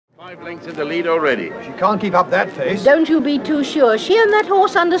5 lengths in the lead already. She can't keep up that pace. Don't you be too sure. She and that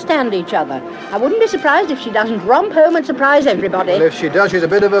horse understand each other. I wouldn't be surprised if she doesn't romp home and surprise everybody. Well, if she does, she's a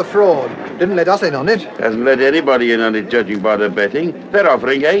bit of a fraud. Didn't let us in on it. Hasn't let anybody in on it, judging by the betting. They're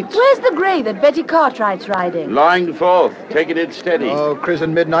offering 8. Where's the grey that Betty Cartwright's riding? Lying 4th, taking it steady. Oh, Chris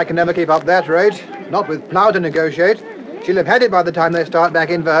and Midnight can never keep up that rate. Not with Plough to negotiate. She'll have had it by the time they start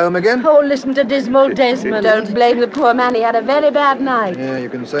back in for home again. Oh, listen to dismal Desmond. Don't blame the poor man. He had a very bad night. Yeah, you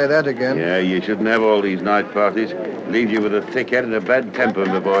can say that again. Yeah, you shouldn't have all these night parties. Leaves you with a thick head and a bad temper,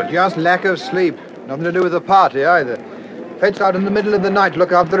 my boy. Just lack of sleep. Nothing to do with the party, either. Fetched out in the middle of the night to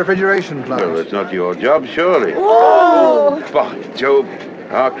look after the refrigeration plants. Well, it's not your job, surely. Oh! By Jove,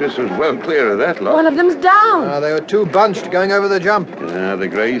 our Chris was well clear of that lot. One of them's down. They were too bunched going over the jump. The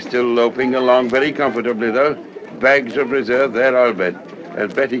grey's still loping along very comfortably, though. Bags of reserve there, I'll bet.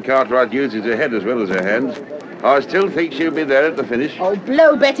 And Betty Cartwright uses her head as well as her hands. I still think she'll be there at the finish. Oh,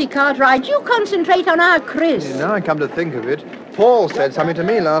 blow Betty Cartwright. You concentrate on our Chris. Yeah, now I come to think of it, Paul said something to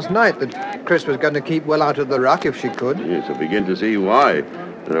me last night that Chris was going to keep well out of the ruck if she could. Yes, I begin to see why.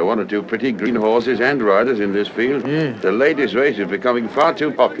 There are 1 or 2 pretty green horses and riders in this field. Yeah. The latest race is becoming far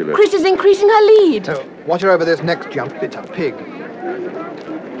too popular. Chris is increasing her lead. So, watch her over this next jump. It's a pig.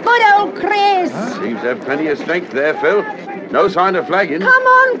 Good old Chris. Seems to have plenty of strength there, Phil. No sign of flagging. Come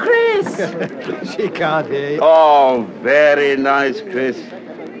on, Chris. She can't hear you. Oh, very nice, Chris.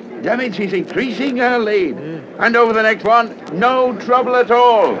 Damn it, she's increasing her lead. And over the next one, no trouble at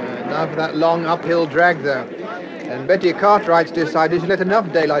all. Now for that long uphill drag, though. And Betty Cartwright's decided she let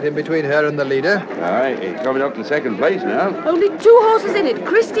enough daylight in between her and the leader. Aye, it's coming up to second place now. Only 2 horses in it.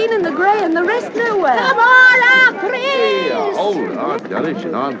 Christine and the grey and the rest nowhere. Come on, our Chris. Hold on, Johnny,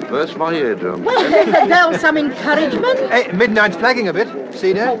 and I'll burst my eardrum. Well, give the girl some encouragement. Hey, Midnight's flagging a bit.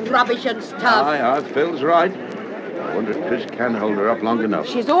 Seen her? Oh, rubbish and stuff. Aye, Phil's right. I wonder if Chris can hold her up long enough.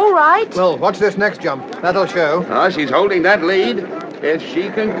 She's all right. Well, watch this next jump. That'll show. She's holding that lead. If she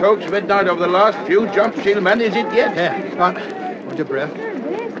can coax Midnight over the last few jumps, she'll manage it yet. Yeah, come on. Hold your breath.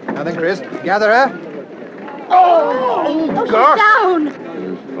 Now then, Chris, gather her. Oh, gosh. she's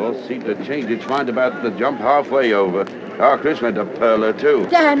down. The horse seemed to change its mind about the jump halfway over. Our Chris went a pearler, too.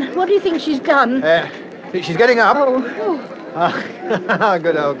 Dan, what do you think she's done? She's getting up. Oh.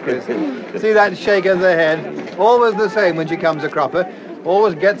 Good old Chris. See that shake of the head? Always the same when she comes a cropper.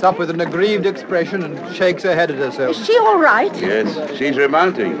 Always gets up with an aggrieved expression and shakes her head at herself. Is she all right? Yes, she's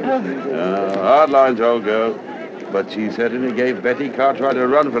remounting. Hard lines, old girl. But she certainly gave Betty Cartwright a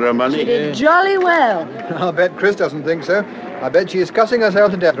run for her money. She did jolly well. I'll bet Chris doesn't think so. I bet she's cussing herself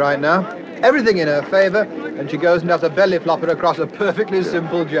to death right now. Everything in her favour, and she goes and does a belly flopper across a perfectly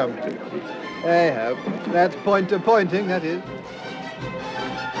simple jump. Hey-ho. That's point to pointing, that is.